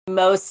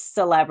Most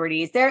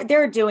celebrities,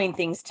 they're doing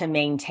things to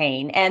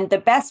maintain. And the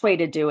best way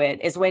to do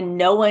it is when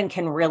no one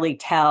can really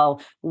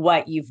tell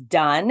what you've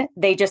done.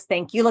 They just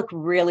think you look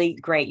really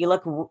great. You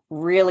look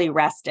really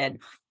rested.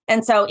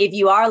 And so if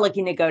you are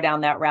looking to go down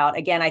that route,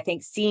 again, I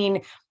think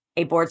seeing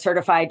a board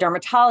certified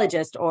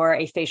dermatologist or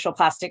a facial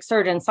plastic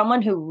surgeon,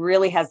 someone who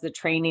really has the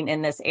training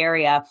in this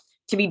area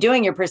to be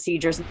doing your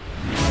procedures.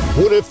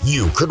 What if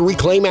you could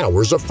reclaim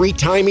hours of free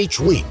time each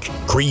week,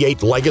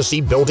 create legacy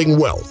building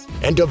wealth,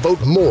 and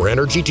devote more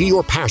energy to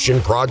your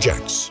passion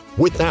projects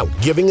without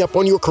giving up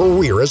on your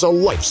career as a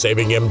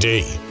life-saving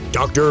MD?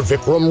 Dr.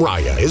 Vikram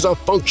Raya is a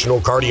functional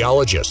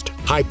cardiologist,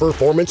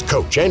 high-performance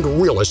coach, and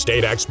real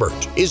estate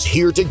expert, is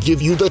here to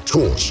give you the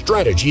tools,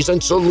 strategies,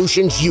 and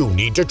solutions you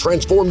need to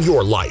transform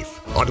your life,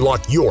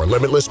 unlock your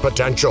limitless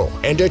potential,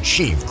 and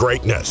achieve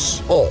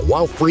greatness, all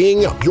while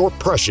freeing up your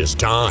precious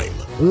time.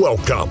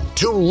 Welcome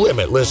to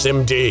Limitless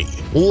MD.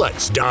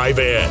 Let's dive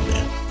in.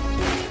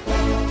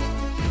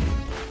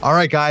 All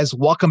right, guys,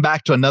 welcome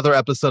back to another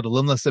episode of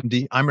Limitless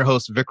MD. I'm your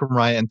host, Vikram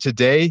Raya, and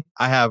today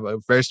I have a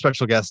very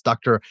special guest,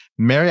 Dr.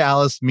 Mary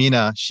Alice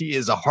Mina. She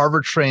is a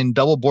Harvard-trained,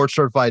 double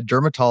board-certified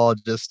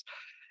dermatologist,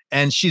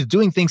 and she's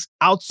doing things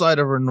outside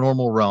of her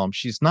normal realm.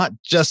 She's not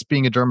just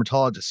being a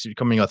dermatologist. She's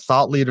becoming a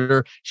thought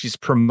leader. She's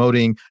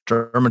promoting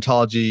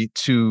dermatology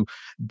to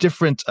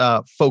different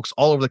folks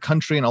all over the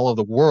country and all over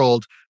the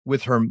world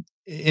with her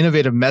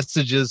innovative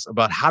messages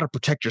about how to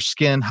protect your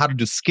skin, how to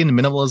do skin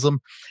minimalism,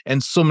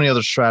 and so many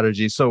other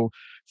strategies. So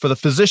for the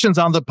physicians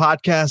on the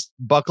podcast,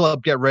 buckle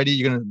up, get ready.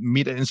 You're going to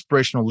meet an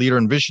inspirational leader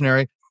and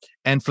visionary.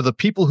 And for the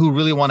people who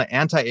really want to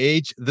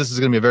anti-age, this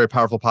is going to be a very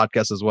powerful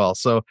podcast as well.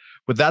 So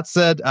with that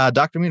said,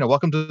 Dr. Mina,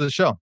 welcome to the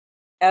show.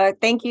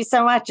 Thank you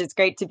so much. It's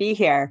great to be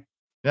here.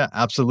 Yeah,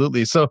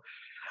 absolutely. So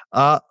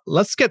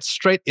let's get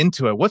straight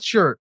into it. What's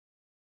your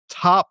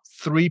top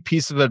 3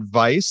 pieces of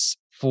advice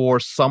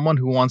for someone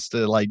who wants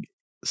to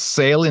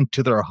sail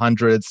into their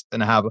hundreds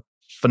and have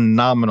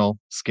phenomenal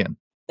skin?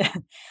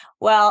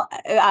 Well,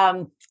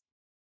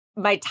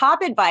 my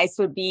top advice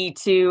would be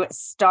to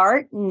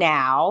start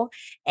now.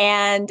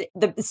 And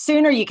the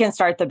sooner you can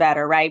start, the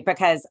better, right?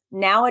 Because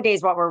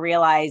nowadays, what we're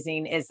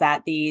realizing is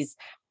that these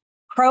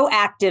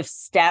proactive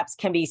steps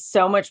can be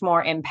so much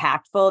more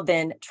impactful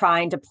than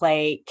trying to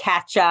play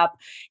catch up.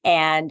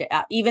 And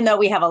even though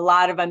we have a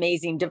lot of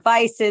amazing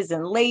devices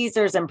and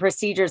lasers and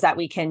procedures that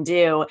we can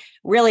do,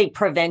 really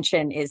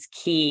prevention is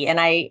key. And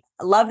I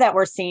love that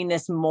we're seeing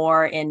this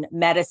more in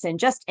medicine,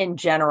 just in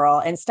general.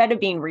 Instead of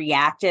being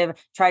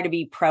reactive, try to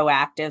be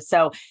proactive.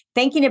 So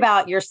thinking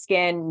about your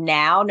skin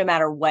now, no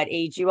matter what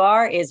age you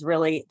are, is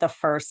really the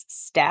first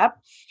step.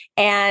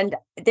 And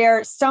there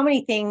are so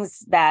many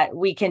things that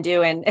we can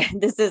do. And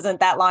this isn't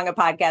that long a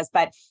podcast,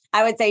 but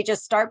I would say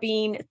just start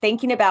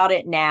thinking about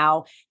it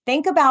now.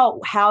 Think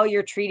about how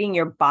you're treating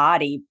your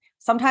body.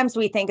 Sometimes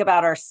we think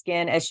about our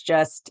skin as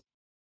just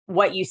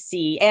what you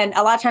see. And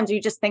a lot of times we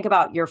just think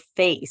about your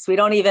face. We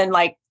don't even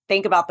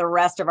think about the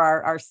rest of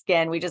our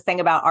skin. We just think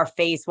about our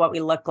face, what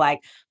we look like.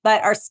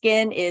 But our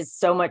skin is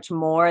so much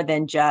more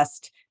than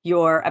just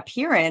your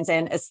appearance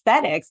and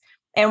aesthetics.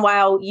 And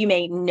while you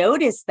may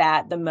notice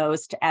that the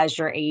most as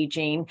you're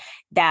aging,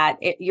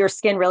 your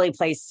skin really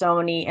plays so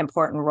many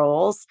important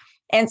roles.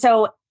 And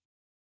so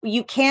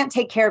you can't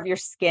take care of your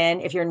skin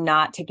if you're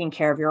not taking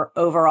care of your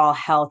overall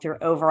health,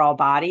 your overall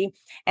body.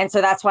 And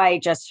so that's why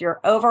just your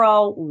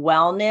overall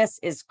wellness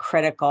is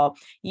critical.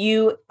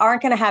 You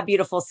aren't going to have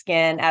beautiful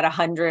skin at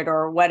 100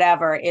 or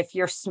whatever if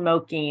you're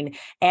smoking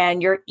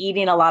and you're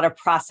eating a lot of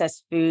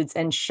processed foods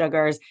and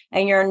sugars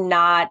and you're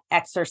not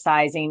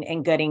exercising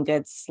and getting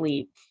good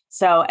sleep.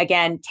 So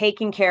again,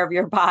 taking care of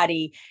your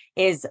body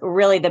is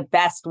really the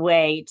best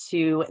way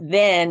to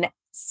then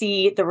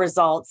see the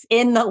results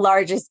in the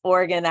largest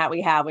organ that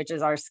we have, which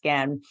is our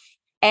skin.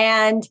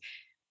 And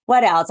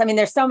what else? I mean,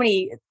 there's so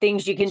many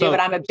things you can do,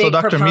 but I'm a big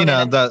Dr.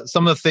 proponent. Mina,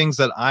 some of the things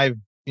that I've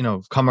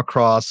come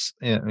across,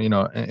 in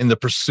the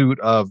pursuit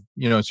of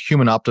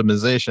human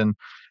optimization,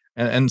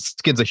 and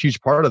skin's a huge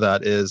part of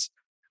that. Is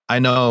I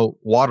know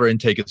water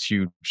intake is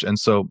huge, and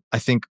so I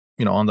think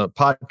on the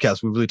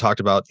podcast we really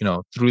talked about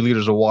 3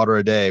 liters of water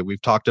a day.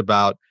 We've talked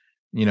about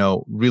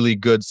really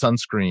good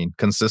sunscreen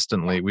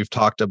consistently. We've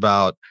talked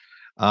about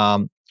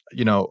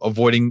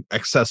avoiding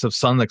excessive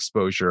sun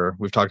exposure.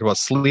 We've talked about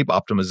sleep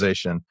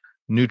optimization,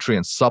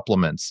 nutrients,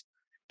 supplements.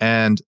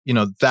 And,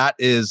 that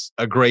is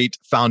a great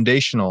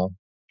foundational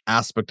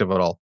aspect of it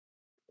all.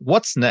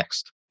 What's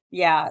next?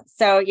 Yeah.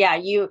 So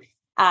you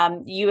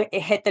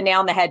hit the nail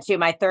on the head too.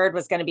 My third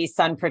was going to be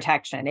sun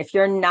protection. If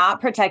you're not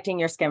protecting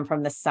your skin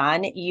from the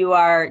sun, you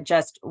are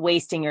just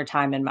wasting your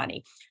time and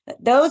money.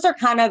 Those are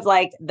kind of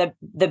like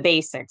the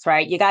basics,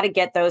 right? You got to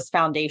get those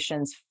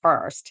foundations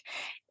first.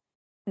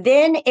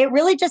 Then it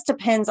really just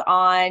depends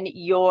on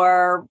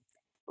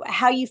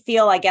how you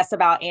feel, I guess,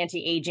 about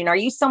anti-aging. Are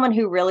you someone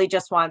who really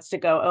just wants to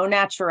go au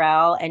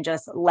naturel and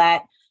just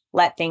let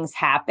let things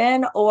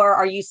happen? Or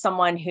are you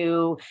someone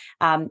who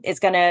is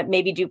going to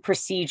maybe do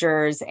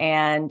procedures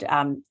and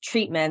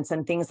treatments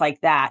and things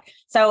like that?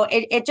 So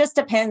it just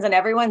depends, and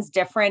everyone's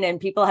different, and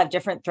people have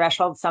different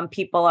thresholds. Some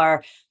people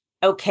are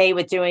okay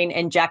with doing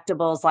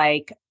injectables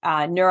like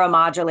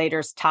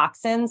neuromodulators,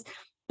 toxins,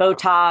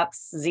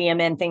 Botox,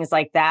 Xeomin, things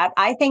like that.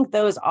 I think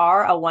those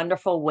are a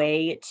wonderful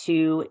way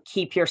to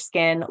keep your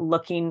skin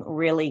looking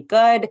really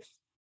good.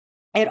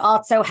 It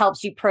also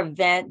helps you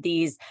prevent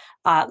these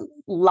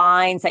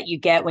lines that you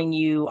get when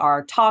you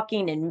are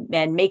talking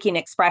and making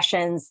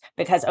expressions,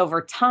 because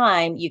over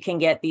time you can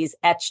get these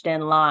etched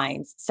in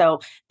lines. So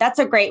that's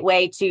a great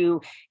way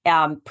to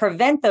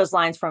prevent those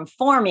lines from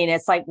forming.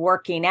 It's like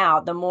working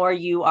out. The more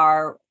you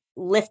are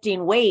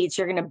lifting weights,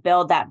 you're going to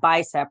build that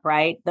bicep,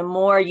 right? The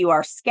more you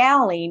are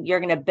scaling, you're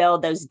going to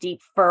build those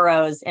deep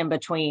furrows in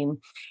between.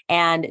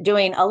 And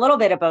doing a little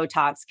bit of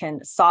Botox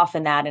can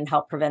soften that and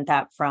help prevent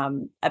that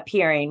from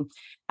appearing.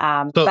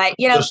 So But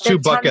there's two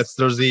buckets.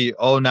 There's the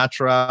au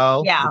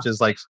naturel, Yeah. which is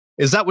like,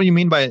 is that what you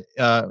mean by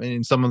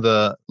in some of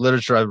the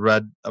literature I've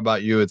read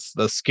about you? It's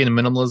the skin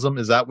minimalism.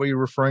 Is that what you're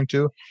referring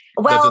to?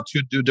 Well,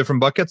 the two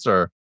different buckets,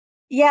 or?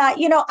 yeah,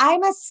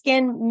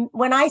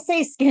 when I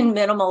say skin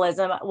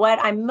minimalism, what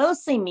I'm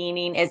mostly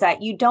meaning is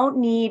that you don't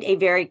need a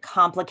very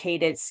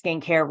complicated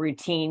skincare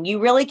routine. You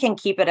really can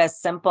keep it as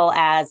simple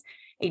as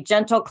a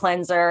gentle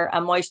cleanser,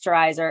 a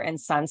moisturizer, and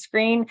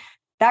sunscreen.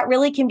 That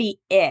really can be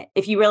it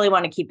if you really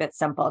want to keep it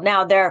simple.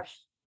 Now, there are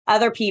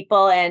other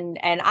people, and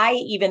I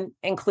even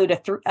include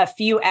a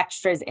few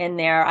extras in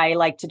there. I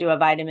like to do a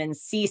vitamin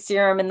C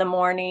serum in the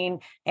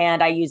morning,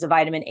 and I use a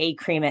vitamin A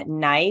cream at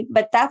night.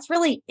 But that's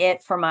really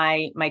it for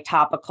my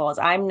topicals.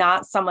 I'm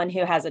not someone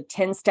who has a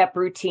 10-step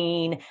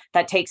routine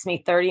that takes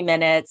me 30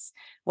 minutes.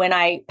 When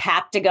I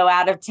pack to go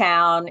out of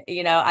town,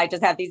 I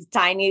just have these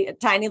tiny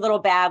little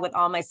bag with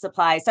all my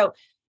supplies. So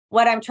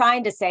what I'm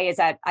trying to say is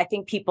that I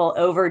think people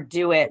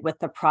overdo it with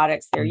the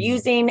products they're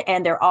using,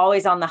 and they're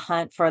always on the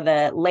hunt for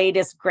the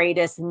latest,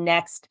 greatest,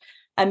 next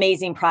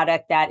amazing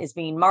product that is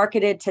being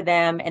marketed to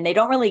them. And they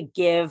don't really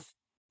give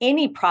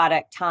any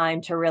product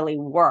time to really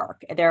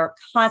work. They're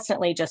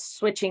constantly just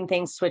switching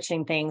things.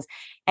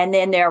 And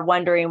then they're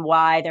wondering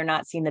why they're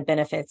not seeing the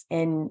benefits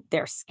in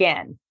their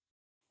skin.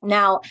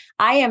 Now,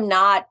 I am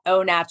not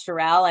au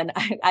naturel, and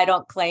I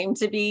don't claim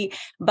to be,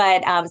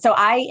 but so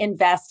I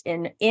invest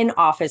in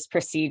in-office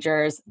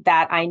procedures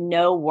that I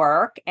know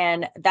work.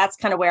 And that's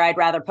kind of where I'd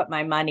rather put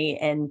my money,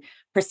 in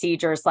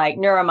procedures like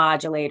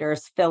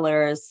neuromodulators,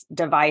 fillers,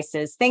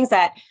 devices, things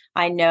that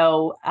I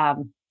know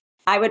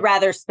I would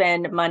rather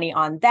spend money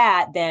on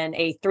that than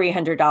a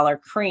 $300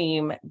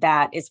 cream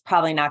that is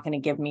probably not going to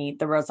give me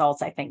the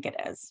results I think it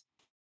is.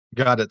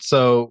 Got it.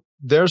 So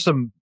there's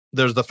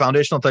the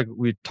foundational thing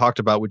we talked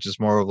about, which is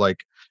more of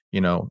like,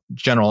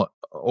 general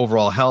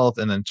overall health,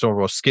 and then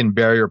sort of skin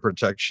barrier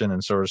protection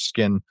and sort of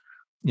skin,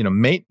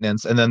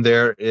 maintenance. And then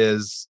there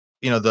is,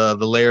 the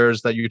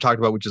layers that you talked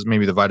about, which is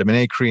maybe the vitamin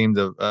A cream,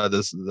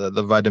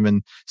 the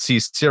vitamin C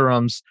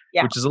serums,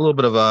 Yeah. which is a little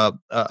bit of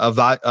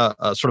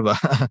a sort of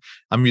a,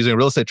 I'm using a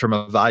real estate term,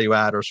 a value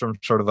add, or some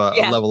sort of a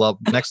level up,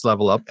 next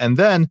level up. And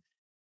then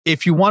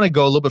if you want to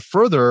go a little bit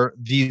further,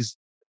 these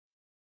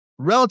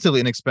relatively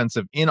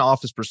inexpensive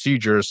in-office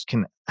procedures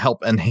can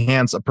help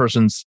enhance a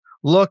person's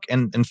look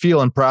and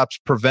feel, and perhaps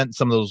prevent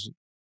some of those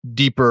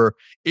deeper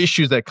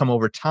issues that come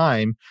over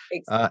time.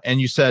 Exactly. And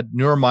you said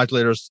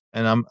neuromodulators,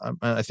 and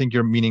I think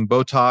you're meaning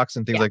Botox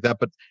and things like that.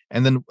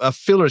 And then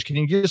fillers. Can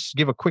you just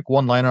give a quick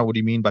one-liner on what do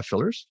you mean by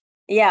fillers?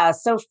 Yeah.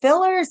 So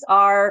fillers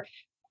are,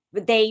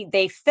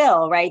 they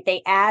fill, right?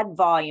 They add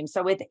volume.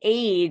 So with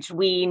age,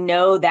 we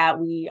know that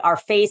our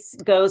face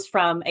goes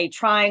from a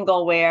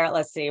triangle where,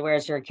 let's see,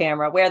 where's your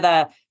camera, where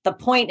the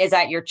point is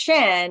at your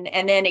chin,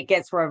 and then it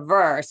gets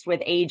reversed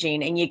with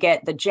aging, and you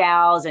get the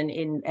jowls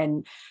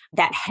and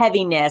that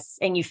heaviness.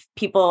 And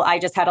I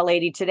just had a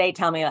lady today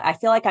tell me, I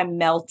feel like I'm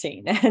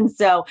melting. And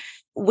so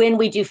when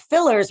we do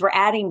fillers, we're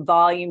adding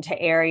volume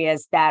to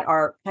areas that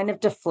are kind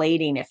of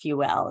deflating, if you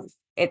will.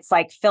 It's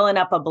like filling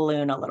up a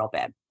balloon a little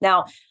bit.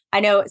 Now, I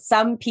know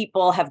some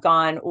people have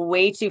gone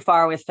way too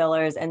far with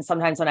fillers. And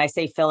sometimes when I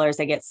say fillers,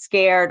 they get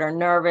scared or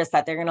nervous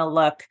that they're going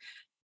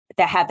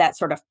to have that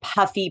sort of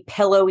puffy,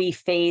 pillowy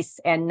face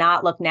and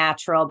not look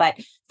natural. But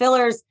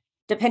fillers,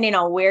 depending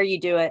on where you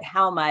do it,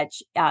 how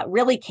much,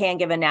 really can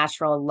give a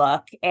natural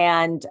look.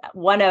 And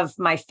one of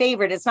my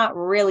favorite, it's not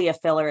really a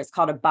filler, it's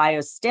called a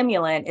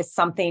biostimulant, is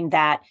something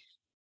that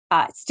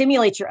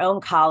stimulates your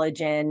own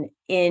collagen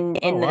in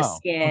the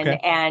skin. Okay.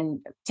 And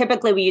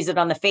typically we use it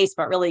on the face,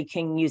 but really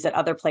can use it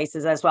other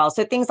places as well.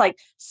 So things like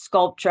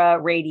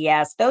Sculptra,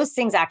 Radiesse, those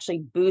things actually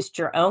boost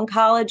your own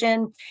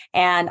collagen.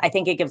 And I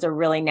think it gives a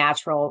really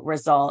natural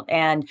result.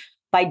 And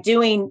by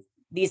doing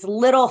these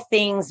little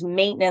things,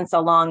 maintenance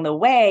along the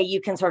way,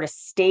 you can sort of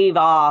stave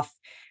off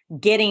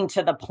getting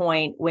to the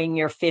point when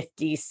you're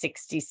 50,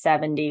 60,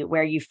 70,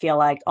 where you feel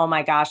like, oh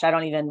my gosh, I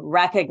don't even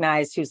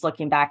recognize who's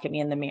looking back at me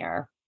in the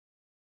mirror.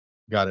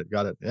 Got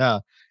it. Yeah.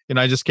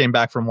 I just came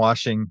back from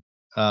watching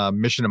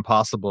Mission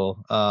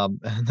Impossible.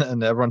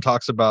 And everyone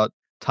talks about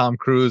Tom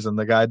Cruise and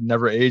the guy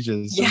never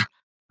ages. Yeah.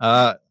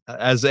 And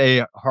as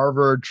a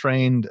Harvard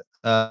trained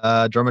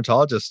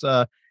dermatologist,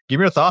 give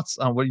me your thoughts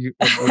on what do you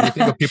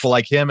think of people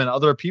like him and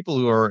other people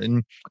who are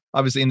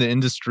obviously in the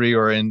industry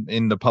or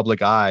in the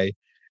public eye,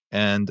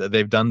 and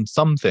they've done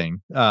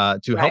something to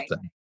help Right.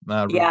 them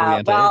with Yeah.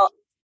 anti-age. Well,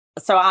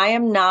 so I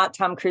am not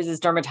Tom Cruise's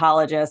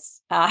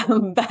dermatologist,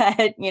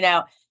 but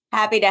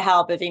happy to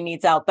help if he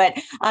needs help. But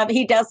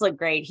he does look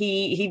great.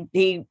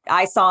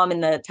 I saw him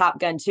in the Top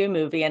Gun 2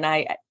 movie, and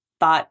I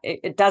thought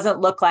it doesn't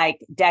look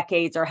like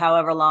decades or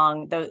however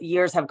long the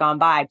years have gone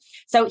by.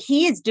 So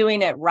he is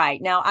doing it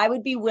right. Now, I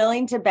would be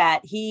willing to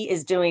bet he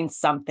is doing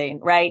something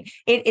right.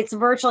 It's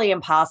virtually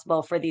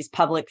impossible for these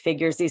public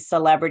figures, these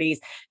celebrities,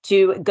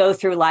 to go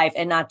through life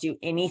and not do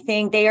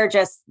anything. They are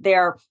just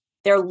their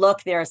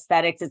look, their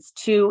aesthetics, it's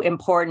too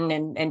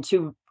important and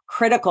too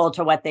critical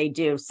to what they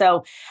do.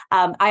 So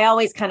I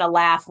always kind of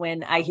laugh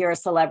when I hear a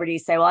celebrity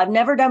say, well, I've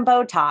never done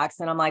Botox.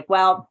 And I'm like,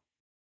 well,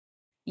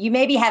 you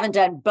maybe haven't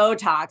done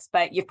Botox,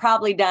 but you've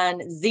probably done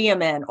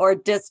Xeomin or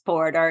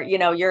Dysport, or,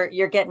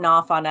 you're getting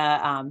off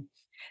on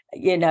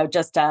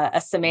just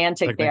a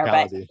semantic there,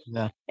 but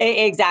Yeah.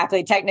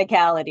 exactly,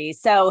 technicality.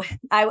 So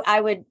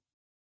I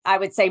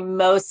would say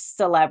most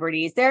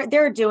celebrities,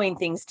 they're doing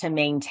things to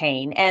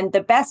maintain. And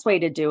the best way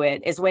to do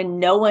it is when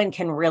no one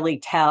can really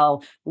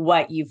tell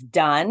what you've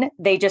done.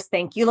 They just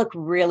think you look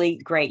really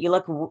great. You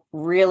look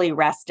really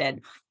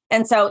rested.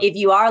 And so if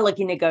you are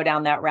looking to go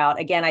down that route,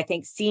 again, I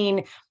think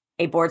seeing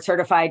a board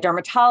certified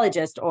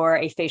dermatologist or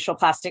a facial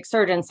plastic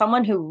surgeon,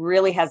 someone who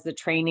really has the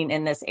training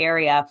in this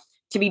area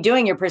to be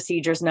doing your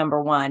procedures,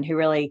 number one, who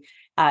really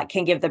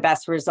can give the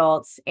best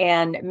results,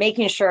 and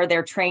making sure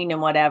they're trained in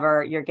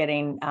whatever you're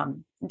getting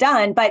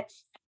done. But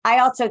I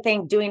also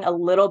think doing a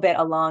little bit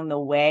along the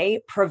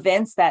way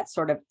prevents that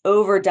sort of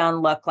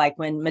overdone look. Like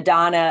when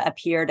Madonna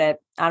appeared at,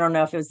 I don't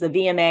know if it was the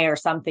VMA or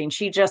something,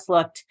 she just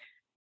looked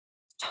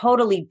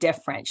totally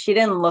different. She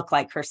didn't look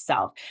like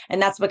herself.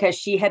 And that's because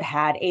she had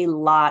had a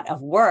lot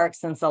of work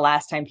since the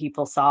last time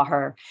people saw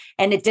her.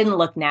 And it didn't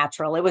look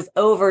natural. It was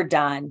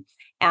overdone.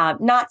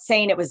 Not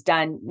saying it was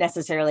done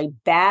necessarily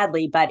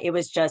badly, but it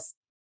was just,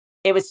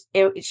 she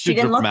Too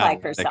didn't look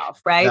like dramatic.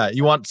 herself, right? Yeah,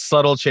 you want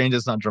subtle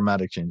changes, not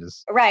dramatic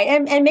changes. Right.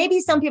 And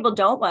maybe some people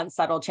don't want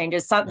subtle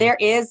changes.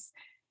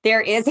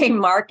 There is a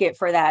market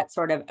for that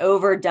sort of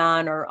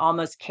overdone or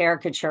almost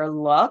caricature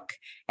look.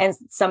 And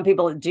some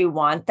people do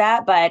want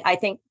that. But I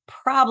think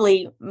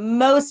probably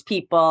most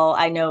people,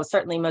 I know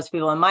certainly most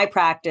people in my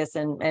practice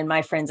and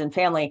my friends and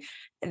family,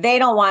 they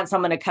don't want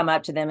someone to come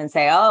up to them and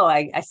say, oh,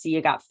 I see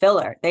you got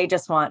filler. They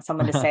just want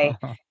someone to say,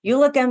 you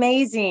look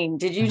amazing.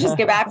 Did you just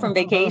get back from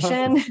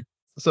vacation?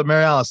 So,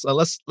 Mary Alice,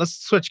 let's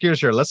switch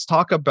gears here. Let's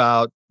talk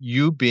about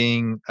you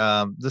being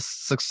this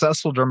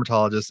successful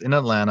dermatologist in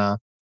Atlanta,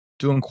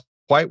 doing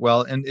quite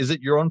well. And is it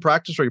your own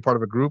practice, or are you part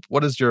of a group?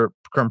 What is your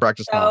current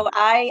practice now? So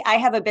I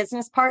have a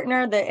business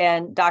partner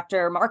and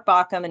Dr. Mark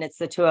Bauckham, and it's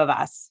the two of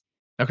us.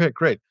 Okay,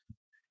 great.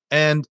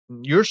 And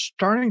you're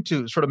starting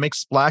to sort of make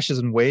splashes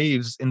and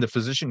waves in the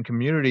physician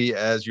community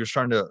as you're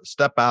starting to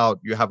step out.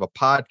 You have a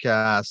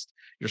podcast.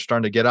 You're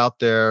starting to get out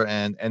there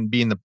and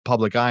be in the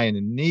public eye and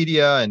in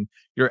media, and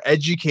you're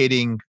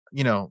educating,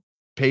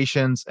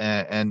 patients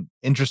and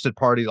interested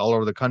parties all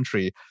over the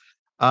country.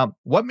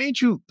 What made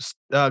you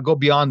go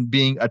beyond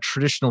being a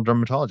traditional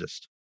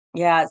dermatologist?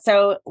 Yeah.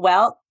 So,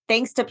 well,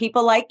 thanks to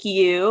people like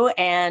you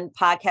and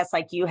podcasts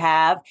like you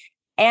have.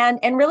 And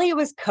really it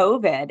was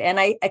COVID. And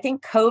I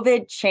think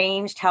COVID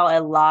changed how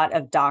a lot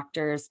of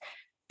doctors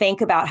think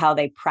about how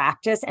they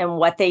practice and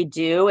what they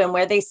do and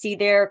where they see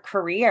their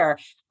career.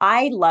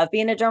 I love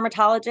being a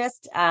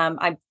dermatologist.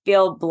 I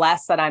feel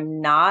blessed that I'm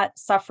not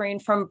suffering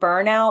from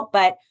burnout,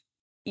 but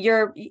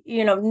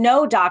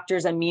no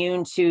doctor's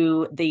immune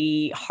to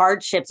the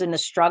hardships and the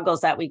struggles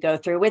that we go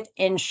through with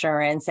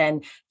insurance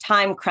and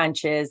time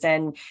crunches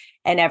and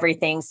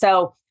everything.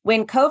 So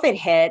when COVID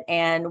hit,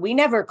 and we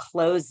never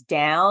closed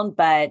down,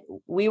 but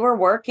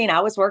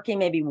I was working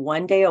maybe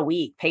one day a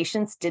week.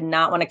 Patients did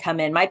not want to come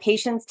in. My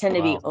patients tend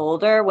to be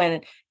older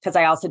because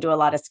I also do a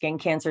lot of skin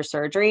cancer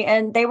surgery,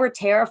 and they were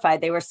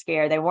terrified. They were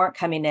scared. They weren't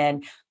coming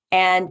in.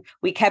 And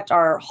we kept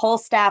our whole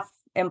staff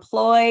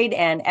employed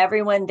and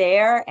everyone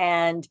there.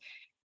 And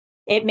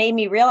it made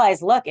me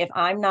realize, look, if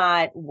I'm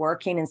not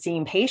working and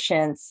seeing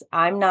patients,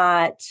 I'm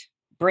not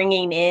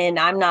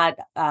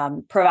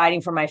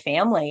providing for my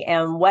family.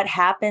 And what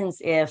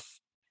happens if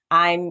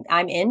I'm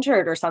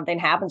injured or something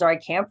happens or I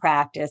can't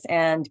practice?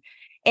 And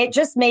it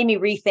just made me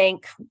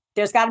rethink,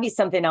 there's got to be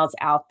something else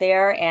out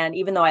there. And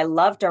even though I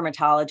love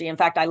dermatology, in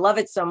fact, I love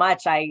it so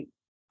much, I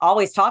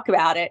always talk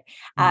about it.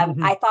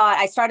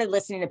 I started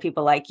listening to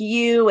people like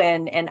you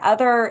and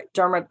other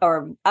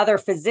other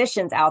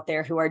physicians out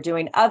there who are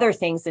doing other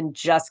things than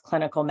just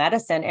clinical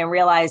medicine, and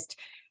realized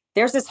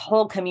there's this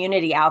whole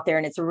community out there,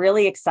 and it's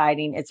really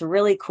exciting. It's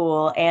really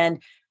cool.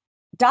 And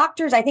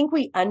doctors, I think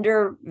we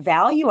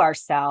undervalue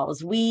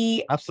ourselves.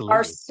 We Absolutely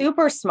are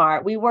super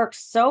smart. We work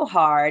so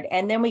hard,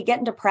 and then we get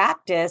into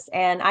practice.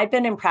 And I've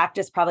been in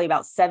practice probably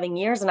about 7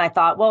 years. And I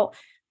thought, well,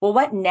 well,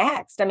 what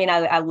next? I mean,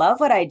 I love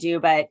what I do,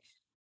 but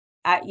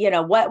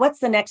what's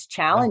the next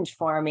challenge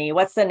for me?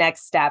 What's the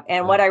next step?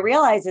 And what I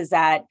realize is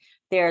that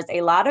there's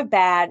a lot of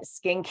bad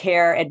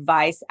skincare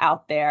advice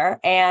out there.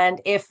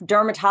 And if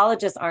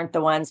dermatologists aren't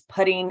the ones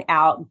putting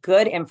out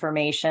good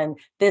information,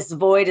 this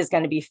void is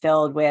going to be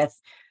filled with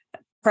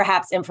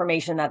perhaps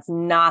information that's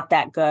not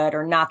that good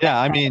or not that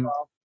Yeah, I mean,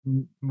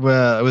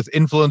 with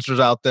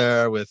influencers out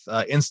there, with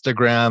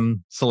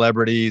Instagram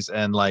celebrities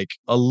and like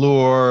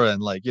Allure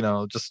and like,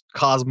 just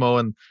Cosmo,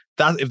 and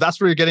that, if that's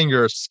where you're getting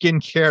your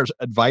skincare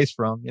advice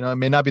from, it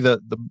may not be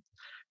the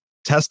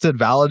tested,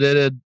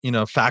 validated,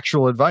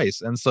 factual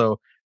advice. And so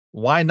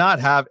why not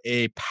have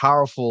a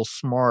powerful,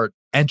 smart,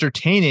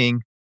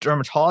 entertaining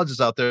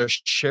dermatologists out there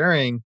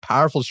sharing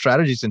powerful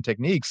strategies and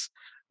techniques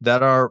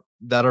that are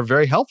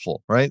very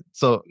helpful, right?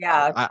 So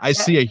Yeah. I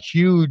see a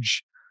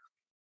huge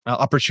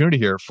opportunity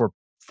here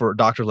for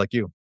doctors like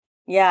you.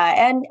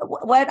 Yeah. And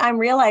what I'm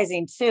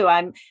realizing too,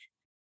 I'm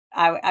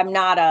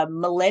not a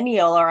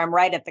millennial, or I'm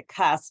right at the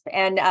cusp.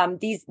 And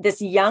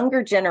this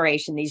younger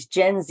generation, these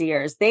Gen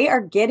Zers, they are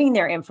getting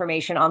their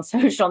information on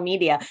social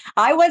media.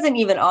 I wasn't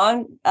even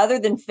on, other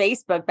than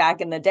Facebook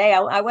back in the day,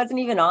 I wasn't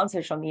even on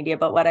social media.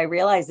 But what I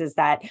realized is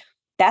that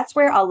that's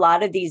where a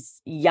lot of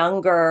these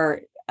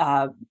younger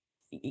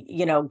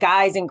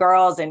guys and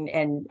girls,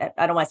 and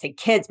I don't want to say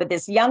kids, but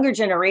this younger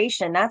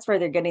generation, that's where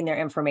they're getting their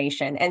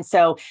information. And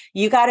so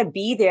you got to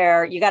be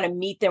there, you got to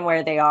meet them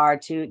where they are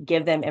to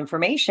give them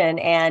information.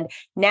 And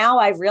now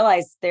I've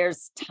realized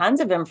there's tons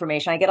of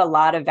information. I get a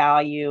lot of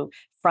value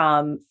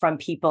from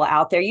people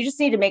out there. You just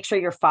need to make sure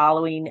you're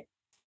following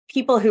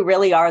people who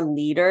really are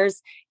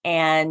leaders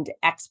and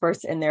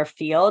experts in their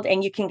field,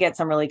 and you can get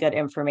some really good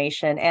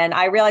information. And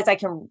I realize I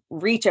can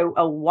reach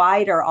a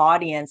wider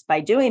audience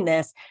by doing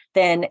this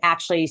than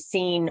actually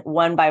seeing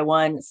one by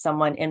one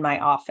someone in my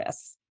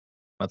office.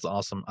 That's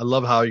awesome. I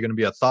love how you're going to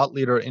be a thought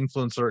leader,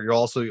 influencer. You're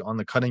also on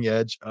the cutting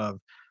edge of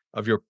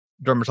your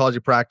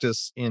dermatology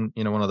practice in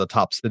one of the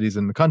top cities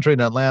in the country,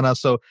 in Atlanta.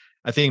 So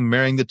I think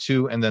marrying the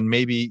two, and then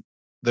maybe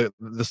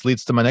this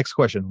leads to my next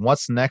question: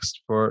 what's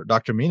next for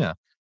Dr. Mina?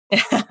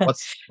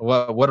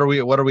 What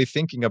are we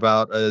thinking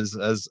about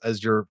as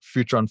your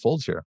future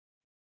unfolds here?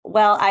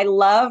 Well, I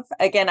love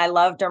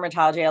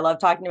dermatology. I love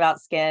talking about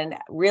skin,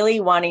 really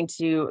wanting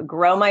to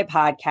grow my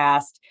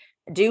podcast,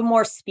 do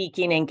more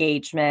speaking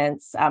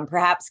engagements,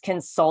 perhaps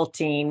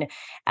consulting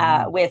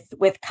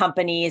with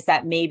companies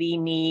that maybe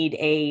need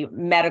a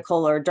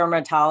medical or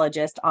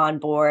dermatologist on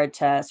board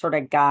to sort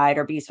of guide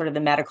or be sort of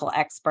the medical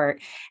expert.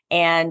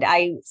 And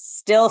I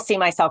still see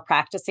myself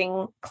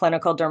practicing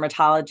clinical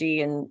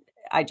dermatology, and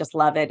I just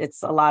love it.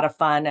 It's a lot of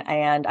fun,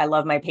 and I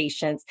love my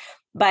patients.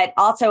 But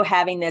also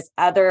having this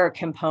other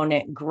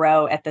component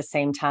grow at the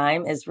same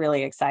time is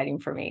really exciting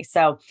for me.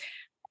 So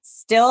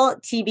still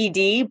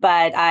TBD,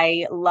 but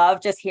I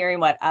love just hearing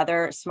what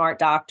other smart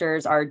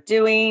doctors are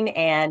doing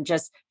and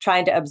just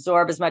trying to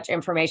absorb as much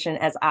information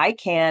as I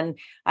can.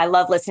 I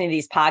love listening to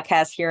these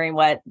podcasts, hearing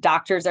what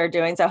doctors are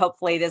doing. So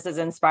hopefully this is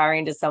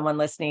inspiring to someone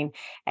listening,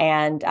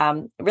 and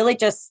really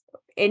just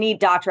any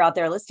doctor out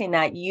there listening,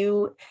 that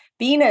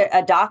being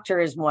a doctor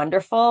is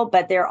wonderful,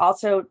 but there are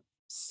also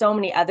so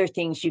many other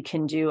things you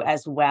can do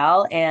as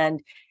well,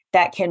 and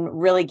that can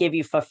really give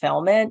you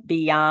fulfillment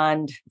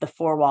beyond the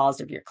four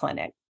walls of your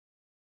clinic.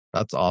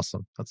 That's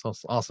awesome. That's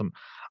awesome.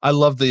 I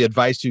love the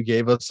advice you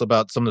gave us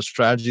about some of the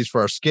strategies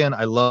for our skin.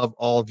 I love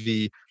all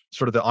the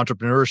sort of the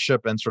entrepreneurship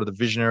and sort of the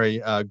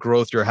visionary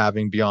growth you're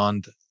having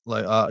beyond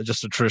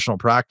just a traditional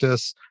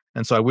practice.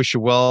 And so I wish you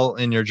well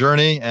in your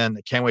journey,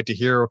 and can't wait to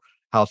hear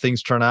how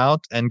things turn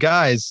out. And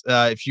guys,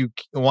 if you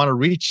want to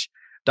reach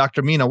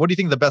Dr. Mina, what do you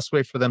think the best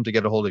way for them to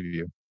get a hold of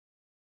you?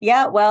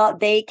 Yeah, well,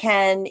 they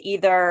can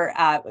either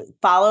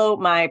follow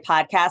my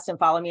podcast and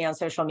follow me on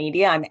social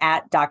media. I'm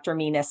at Dr.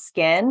 Mina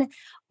Skin.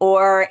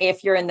 Or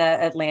if you're in the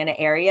Atlanta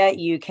area,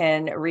 you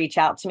can reach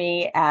out to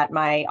me at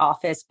my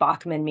office,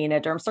 Bachman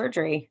Mina Derm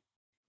Surgery.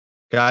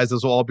 Guys,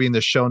 those will all be in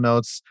the show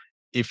notes.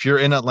 If you're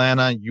in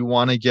Atlanta, you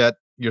want to get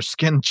your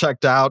skin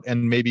checked out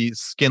and maybe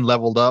skin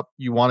leveled up,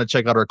 you want to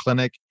check out our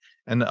clinic.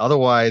 And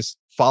otherwise,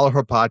 follow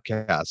her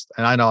podcast.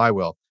 And I know I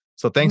will.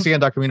 So thanks again,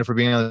 Dr. Mina, for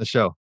being on the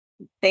show.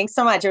 Thanks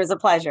so much. It was a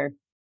pleasure.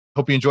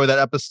 Hope you enjoyed that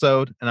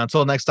episode. And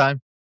until next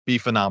time, be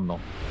phenomenal.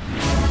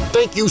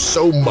 Thank you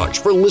so much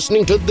for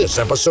listening to this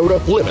episode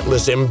of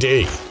Limitless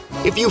MD.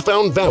 If you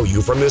found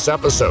value from this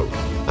episode,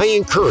 I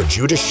encourage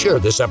you to share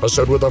this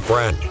episode with a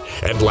friend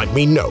and let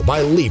me know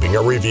by leaving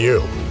a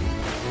review.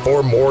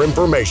 For more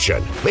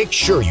information, make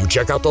sure you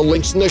check out the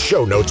links in the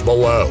show notes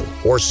below,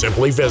 or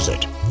simply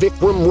visit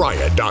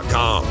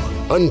vikramraya.com.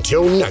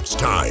 Until next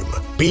time,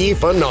 be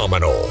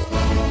phenomenal.